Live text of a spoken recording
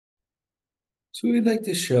So we'd like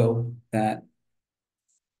to show that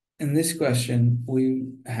in this question, we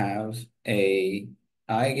have a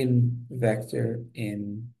eigenvector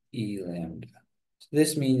in E lambda. So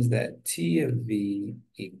this means that T of V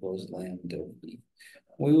equals lambda V.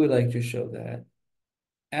 We would like to show that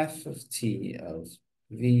F of T of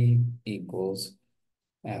V equals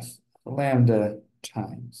F lambda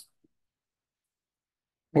times.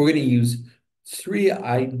 We're going to use three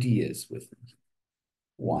ideas with them.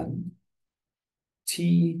 One,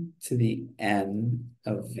 T to the N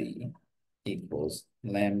of V equals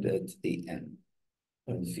lambda to the N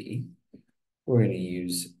of V. We're going to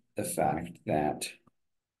use the fact that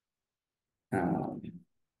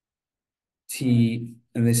T,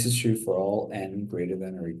 and this is true for all N greater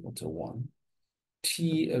than or equal to 1,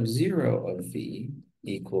 T of 0 of V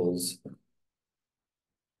equals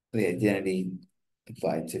the identity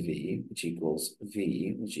applied to V, which equals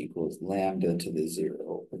V, which equals lambda to the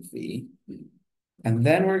 0 of V. And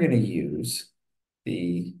then we're going to use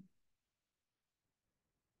the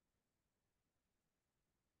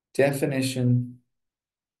definition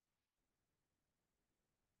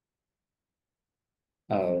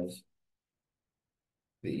of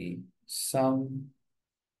the sum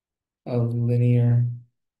of linear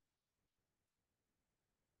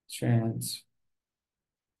transformations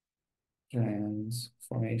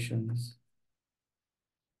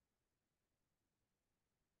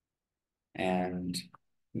and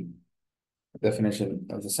definition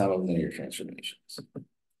of the sum of linear transformations.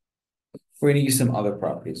 We're going to use some other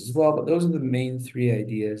properties as well, but those are the main three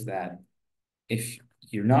ideas that if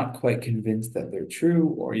you're not quite convinced that they're true,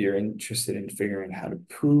 or you're interested in figuring out how to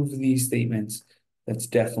prove these statements, that's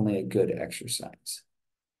definitely a good exercise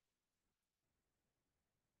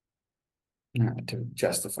to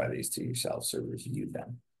justify these to yourselves or review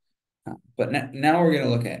them. But now we're going to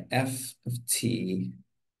look at F of T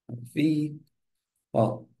of V.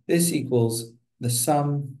 Well, this equals the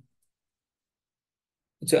sum.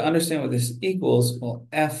 To understand what this equals, well,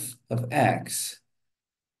 F of X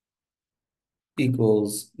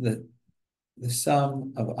equals the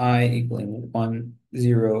sum of I equaling 1,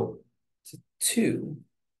 0 to 2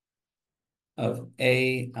 of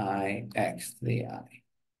AIX to the I.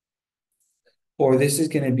 Or this is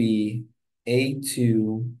going to be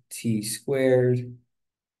A2T squared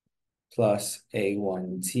plus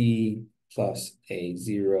A1T plus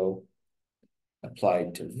A0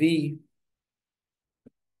 applied to V,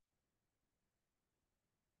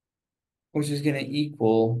 which is going to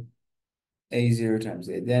equal A0 times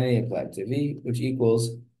the identity applied to V, which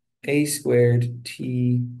equals A squared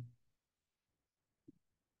T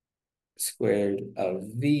squared of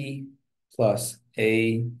V plus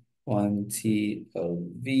A1T of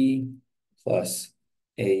V plus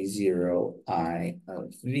A0I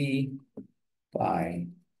of V by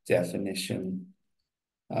definition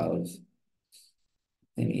of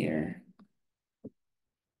linear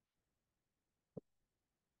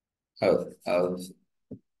of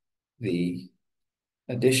the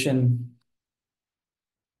addition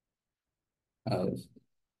of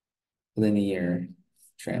linear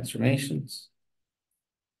transformations.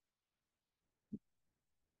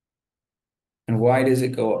 And why does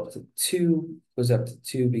it go up to 2? It goes up to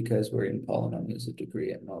 2 because we're in polynomials of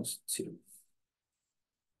degree at most 2.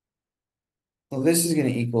 Well, this is going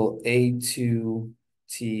to equal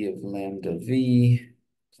A2T of lambda V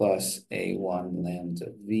plus A1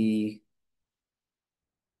 lambda V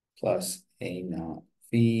plus A0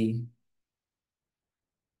 V,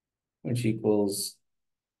 which equals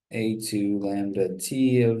A2 lambda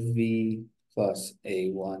T of V plus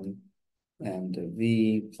A1 lambda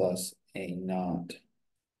V plus A0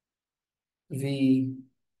 V,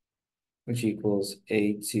 which equals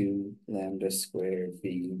A2 lambda squared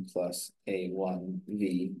V plus A1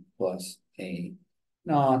 V plus A0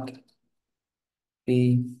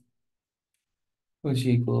 V, which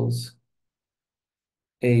equals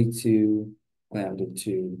A2 lambda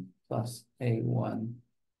 2 plus A1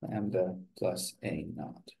 lambda plus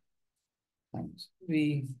A0 times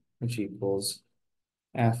V, which equals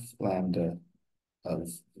F lambda of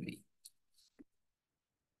V.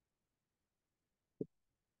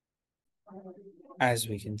 As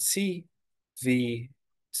we can see, V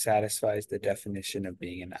satisfies the definition of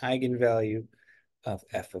being an eigenvalue of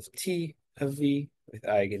F of T of V with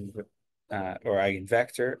eigenvector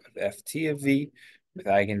of Ft of V with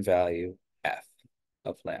eigenvalue F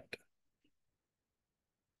of lambda.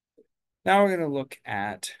 Now we're going to look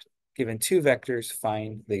at, given two vectors,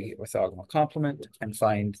 find the orthogonal complement and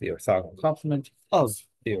find the orthogonal complement of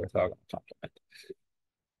the orthogonal complement,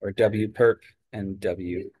 or W perp and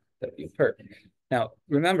W perp. Now,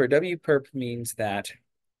 remember, W perp means that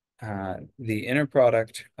the inner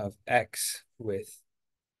product of x with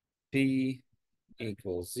v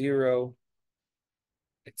equals 0.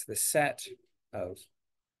 It's the set of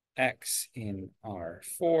x in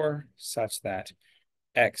R4 such that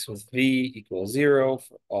x with v equals 0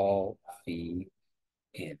 for all v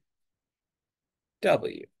in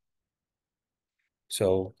W.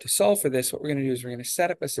 So to solve for this, what we're going to do is we're going to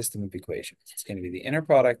set up a system of equations. It's going to be the inner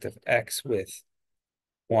product of x with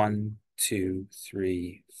 1, 2,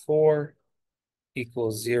 3, 4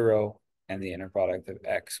 equals 0, and the inner product of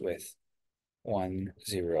x with 1,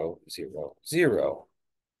 0, 0, 0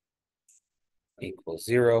 equals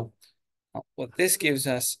 0. What this gives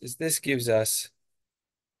us is this gives us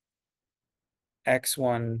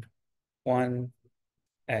x1, 1,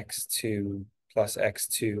 x2 plus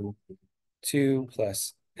x2, 2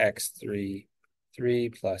 plus x3, 3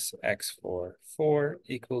 plus x4, 4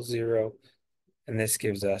 equals 0. And this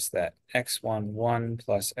gives us that x1, 1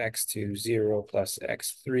 plus x2, 0 plus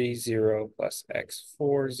x3, 0 plus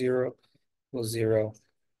x4, 0 equals 0,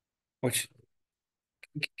 which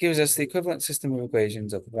gives us the equivalent system of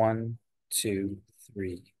equations of 1, 2,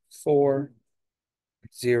 3, 4,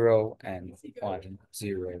 0, and 1,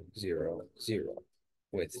 0, 0, 0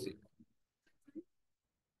 with 0.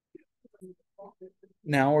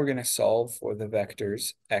 Now we're going to solve for the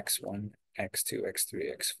vectors x1, x2,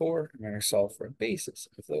 x3, x4. I'm going to solve for a basis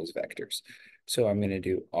of those vectors. So I'm going to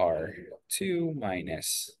do R2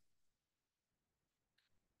 minus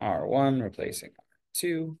R1, replacing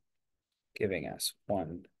R2, giving us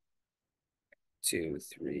 1, 2,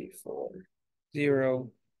 3, 4,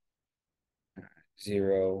 0,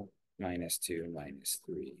 0, minus 2, minus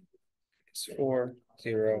 3, minus 4,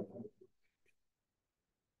 0.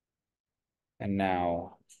 And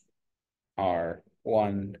now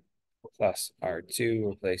R1 plus R2,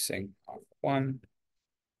 replacing R1,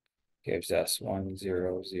 gives us 1,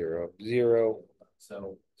 0, 0, 0,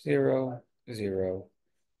 so 0, 0,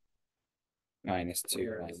 minus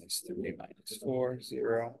 2, minus 3, minus 4,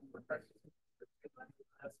 0.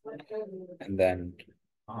 And then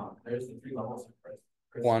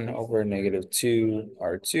 1 over negative 2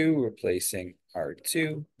 R2, replacing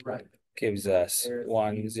R2, gives us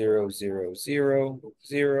 1, 0, 0, 0,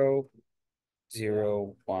 0,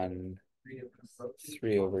 0, 1,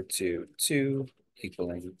 3 over 2, 2,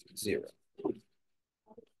 equaling 0.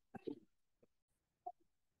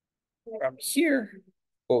 From here,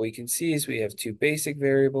 what we can see is we have two basic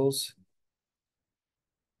variables,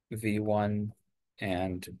 v1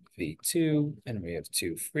 and v2, and we have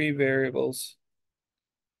two free variables,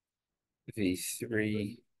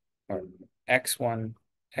 v3, or x1,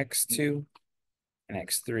 x2, and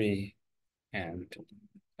x3, and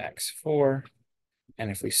x4. And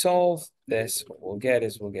if we solve this, what we'll get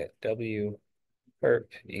is we'll get W perp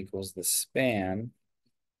equals the span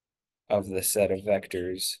of the set of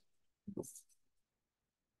vectors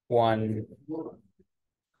 1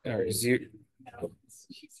 or 0.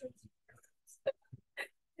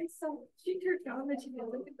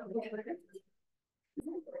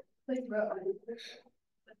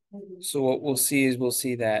 So what we'll see is we'll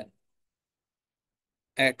see that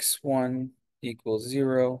x1 equals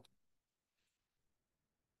 0,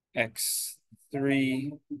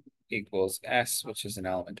 x3 equals s, which is an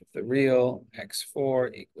element of the real,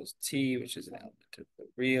 x4 equals t, which is an element of the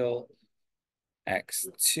real,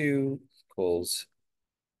 x2 equals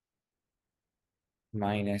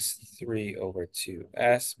minus 3 over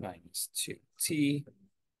 2s minus 2t.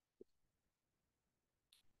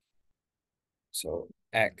 So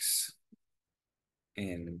x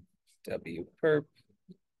in W perp,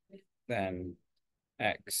 then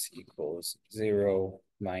x equals 0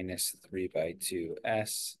 minus 3 by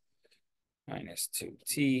 2s minus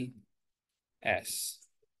 2t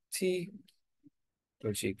st,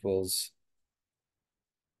 which equals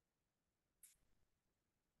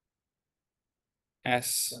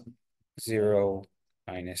s 0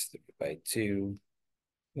 minus 3 by 2,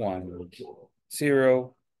 1,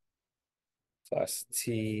 0 plus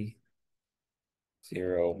t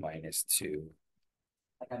 0 minus 2,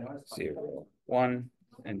 0, 1.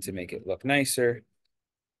 And to make it look nicer,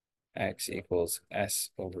 x equals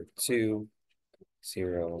s over 2,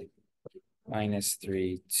 0 minus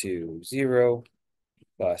 3, 2, 0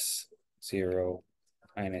 plus 0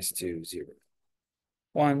 minus 2, 0,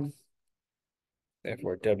 1.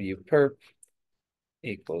 Therefore, W perp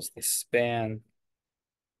equals the span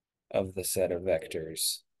of the set of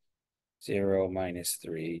vectors 0, minus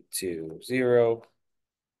 3, 2, 0,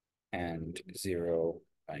 and 0,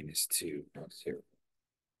 minus 2, 0,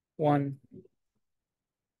 1.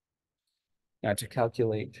 Now to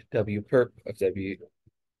calculate W perp of W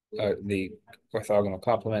the orthogonal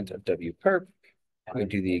complement of W perp. We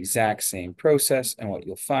do the exact same process, and what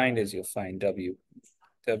you'll find is you'll find W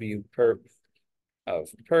perp of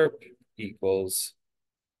perp equals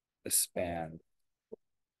the span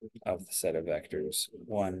of the set of vectors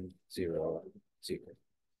 1, 0, 0,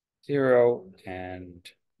 0, and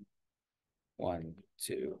 1,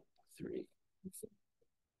 2, 3, 4.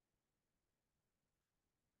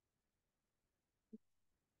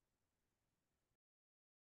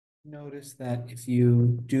 Notice that if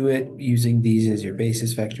you do it using these as your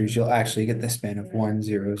basis vectors, you'll actually get the span of 1,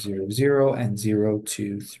 0, 0, 0, and 0,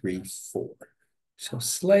 2, 3, 4. So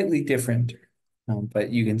slightly different,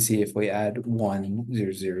 but you can see if we add 1,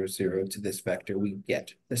 0, 0, 0 to this vector, we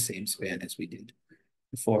get the same span as we did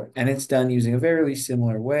before. And it's done using a very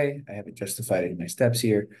similar way. I haven't justified it in my steps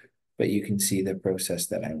here, but you can see the process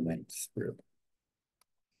that I went through.